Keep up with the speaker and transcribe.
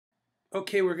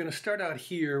Okay, we're going to start out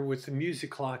here with the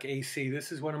music clock AC.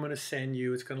 This is what I'm going to send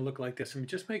you. It's going to look like this. And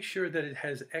just make sure that it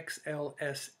has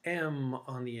XLSM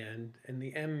on the end, and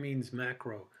the M means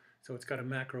macro. So it's got a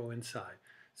macro inside.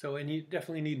 So, and you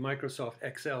definitely need Microsoft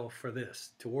Excel for this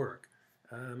to work.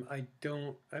 I've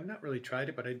not really tried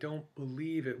it, but I don't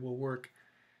believe it will work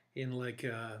in like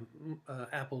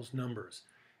Apple's numbers.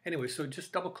 Anyway, so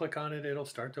just double click on it. It'll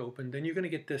start to open. Then you're going to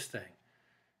get this thing.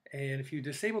 And if you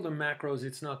disable the macros,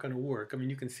 it's not going to work. I mean,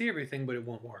 you can see everything, but it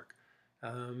won't work.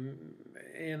 Um,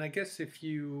 and I guess if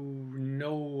you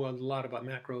know a lot about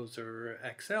macros or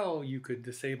Excel, you could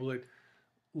disable it,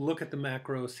 look at the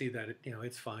macro, see that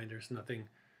it's fine. There's nothing,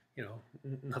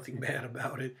 nothing bad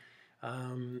about it,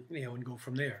 and go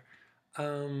from there.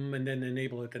 And then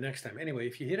enable it the next time. Anyway,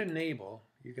 if you hit enable,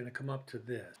 you're going to come up to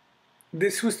this.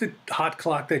 This was the hot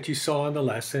clock that you saw in the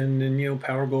lesson, and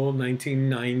Power Gold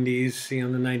 1990s, the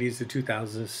 90s, the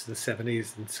 2000s, the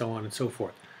 70s, and so on and so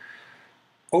forth.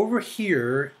 Over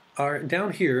here,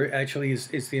 down here actually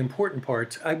is the important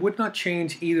part. I would not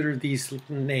change either of these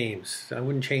names. I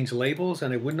wouldn't change labels,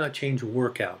 and I would not change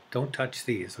workout. Don't touch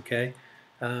these, okay?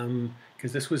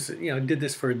 Because this was, did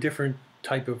this for a different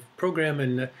type of program,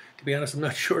 and to be honest, I'm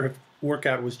not sure if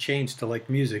workout was changed to like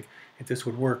music, if this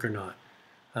would work or not.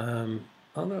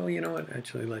 Although, you know what,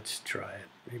 actually, let's try it.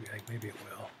 Maybe it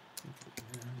will.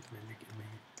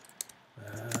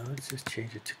 Let's just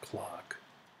change it to clock.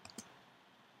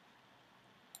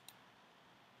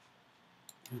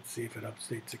 Let's see if it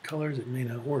updates the colors. It may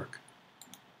not work.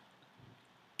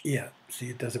 Yeah, see,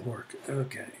 it doesn't work.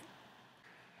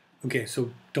 Okay,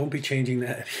 so don't be changing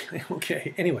that.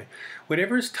 Okay, anyway,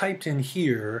 whatever is typed in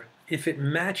here, if it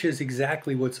matches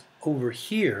exactly what's over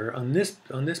here on this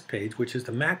page, which is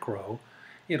the macro,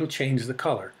 it'll change the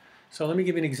color. So let me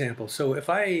give you an example. So if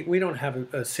we don't have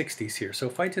a 60s here, so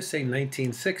if I just say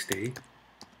 1960,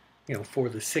 for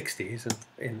the 60s,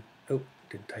 and oh,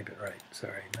 didn't type it right,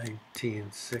 sorry,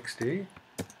 1960.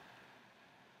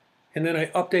 And then I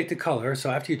update the color.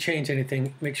 So after you change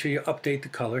anything, make sure you update the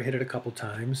color, hit it a couple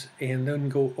times, and then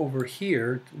go over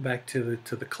here back to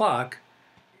the clock.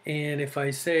 And if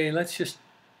I say, let's just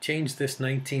change this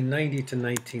 1990 to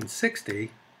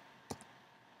 1960,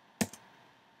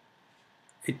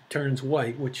 it turns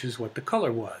white, which is what the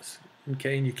color was.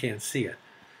 Okay, and you can't see it.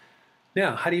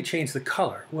 Now, how do you change the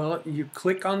color? Well, you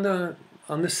click on the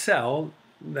cell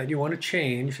that you want to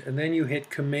change, and then you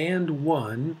hit Command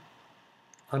 1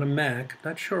 on a Mac. I'm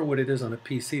not sure what it is on a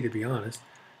PC, to be honest.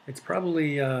 It's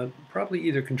probably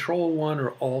either Control 1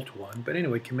 or Alt 1. But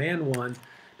anyway, Command 1,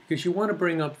 because you want to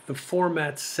bring up the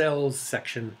Format Cells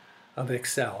section of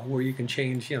Excel, where you can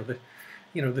change,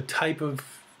 the type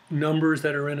of numbers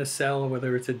that are in a cell,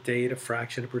 whether it's a date, a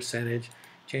fraction, a percentage,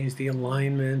 change the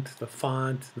alignment, the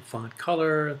font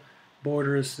color,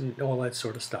 borders, and all that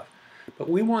sort of stuff. But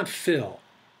we want fill,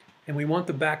 and we want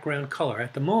the background color.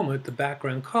 At the moment, the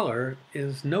background color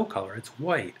is no color, it's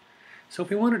white. So if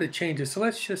we wanted to change it, so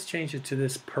let's just change it to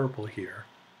this purple here.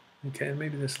 Okay,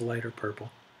 maybe this lighter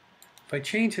purple. If I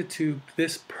change it to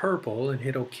this purple and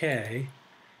hit OK,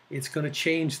 it's going to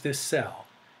change this cell.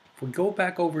 If we go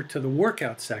back over to the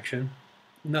workout section,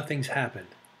 nothing's happened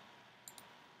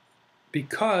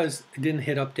because it didn't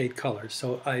hit update colors.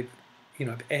 So I've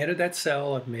added that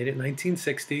cell, I've made it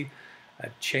 1960,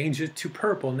 I've changed it to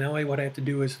purple. Now what I have to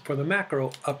do is, for the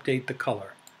macro, update the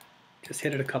color. Just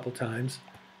hit it a couple times.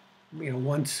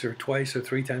 Once or twice or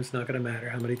three times, not going to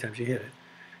matter how many times you hit it.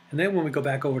 And then when we go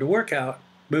back over to workout,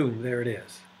 boom, there it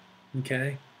is.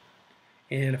 Okay?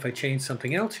 And if I change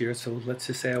something else here, so let's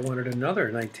just say I wanted another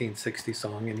 1960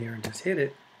 song in here and just hit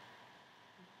it,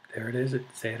 there it is,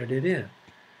 it's added it in.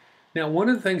 Now, one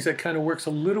of the things that kind of works a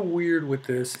little weird with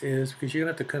this is, because you're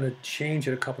going to have to kind of change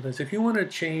it a couple times. If you want to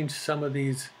change some of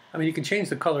these, I mean, you can change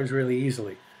the colors really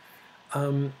easily.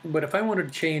 But if I wanted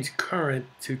to change current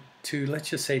to let's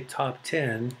just say top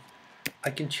 10, I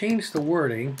can change the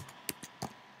wording,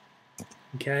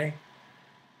 okay,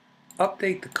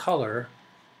 update the color,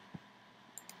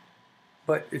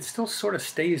 but it still sort of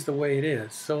stays the way it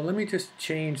is. So let me just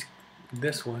change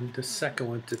this one, the second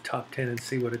one, to top 10 and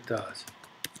see what it does.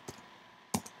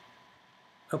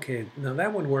 Okay, now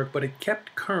that one worked, but it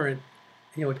kept current,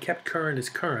 it kept current as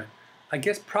current. I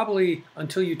guess probably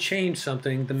until you change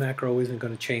something, the macro isn't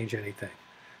going to change anything.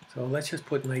 So let's just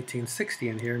put 1960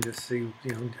 in here and just see,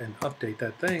 and update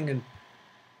that thing. And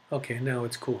okay, now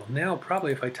it's cool. Now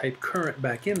probably if I type current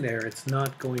back in there, it's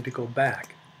not going to go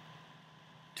back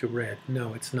to red.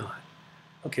 No, it's not.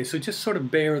 Okay, so just sort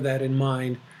of bear that in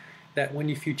mind, that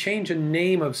if you change a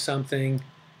name of something,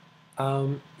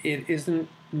 it isn't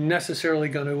necessarily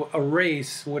going to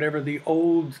erase whatever the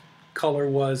old color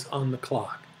was on the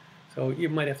clock. So you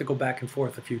might have to go back and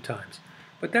forth a few times.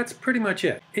 But that's pretty much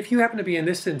it. If you happen to be in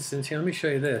this instance, here, let me show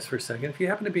you this for a second. If you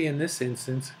happen to be in this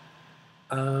instance,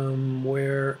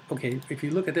 okay, if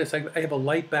you look at this, I have a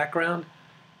light background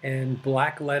and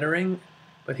black lettering,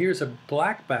 but here's a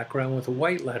black background with a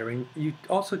white lettering. You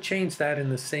also change that in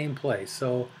the same place.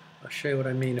 So I'll show you what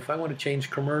I mean. If I want to change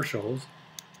commercials,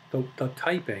 the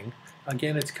typing,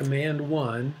 again, it's Command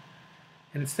 1,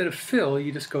 and instead of fill,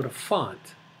 you just go to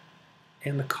font.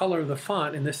 And the color of the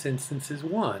font in this instance is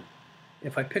 1.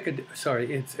 If I pick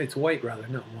it's white rather,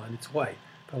 not 1, it's white.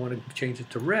 If I want to change it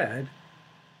to red,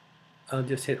 I'll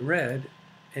just hit red,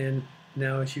 and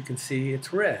now as you can see,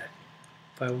 it's red.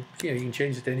 If you can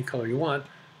change it to any color you want.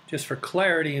 Just for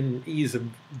clarity and ease of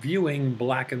viewing,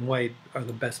 black and white are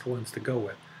the best ones to go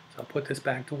with. So I'll put this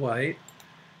back to white,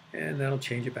 and that'll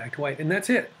change it back to white. And that's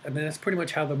it. I mean, that's pretty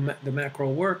much how the macro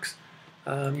works.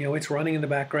 It's running in the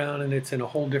background, and it's in a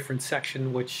whole different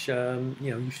section, which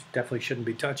you definitely shouldn't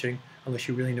be touching unless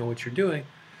you really know what you're doing.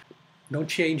 Don't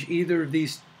change either of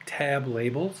these tab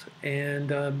labels,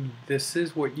 and this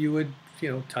is what you would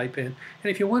type in.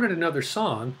 And if you wanted another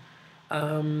song,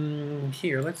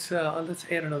 here let's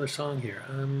add another song here.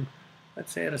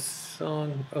 Let's add a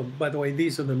song. Oh, by the way,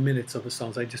 these are the minutes of the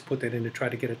songs. I just put that in to try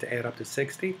to get it to add up to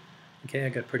 60. Okay, I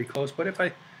got pretty close. But if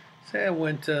I say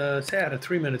say I had a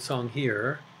 3-minute song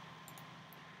here,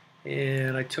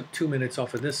 and I took 2 minutes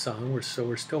off of this song, so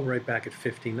we're still right back at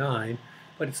 59.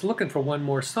 But it's looking for one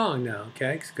more song now,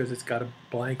 okay? Because it's got a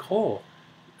blank hole.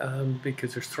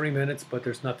 Because there's 3 minutes, but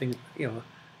there's nothing,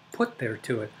 put there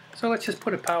to it. So let's just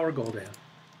put a power goal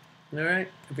in. All right?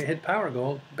 If you hit power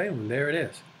goal, boom, there it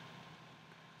is.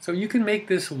 So you can make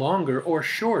this longer or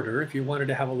shorter. If you wanted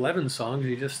to have 11 songs,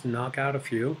 you just knock out a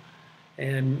few,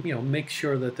 and make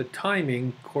sure that the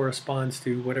timing corresponds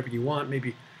to whatever you want.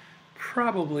 Maybe,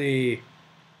 probably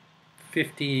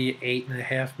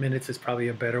 58.5 minutes is probably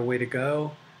a better way to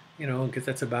go, because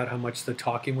that's about how much the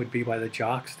talking would be by the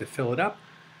jocks to fill it up.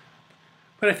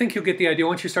 But I think you'll get the idea.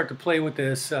 Once you start to play with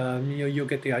this, you'll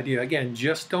get the idea. Again,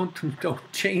 just don't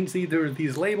change either of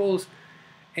these labels,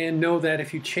 and know that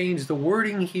if you change the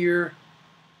wording here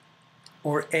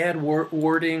or add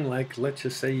wording, like let's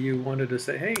just say you wanted to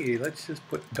say, hey, let's just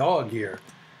put dog here,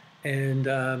 and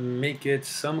make it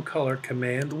some color,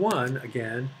 Command 1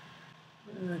 again.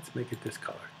 Let's make it this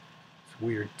color. It's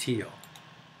weird teal.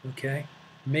 Okay?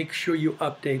 Make sure you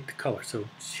update the color. So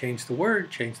change the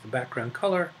word, change the background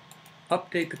color,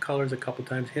 update the colors a couple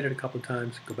times, hit it a couple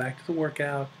times, go back to the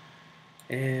workout,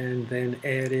 and then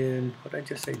add in, what did I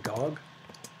just say, dog?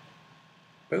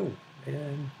 Boom.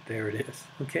 And there it is.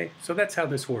 Okay? So that's how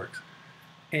this works.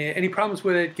 And any problems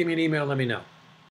with it, give me an email, let me know.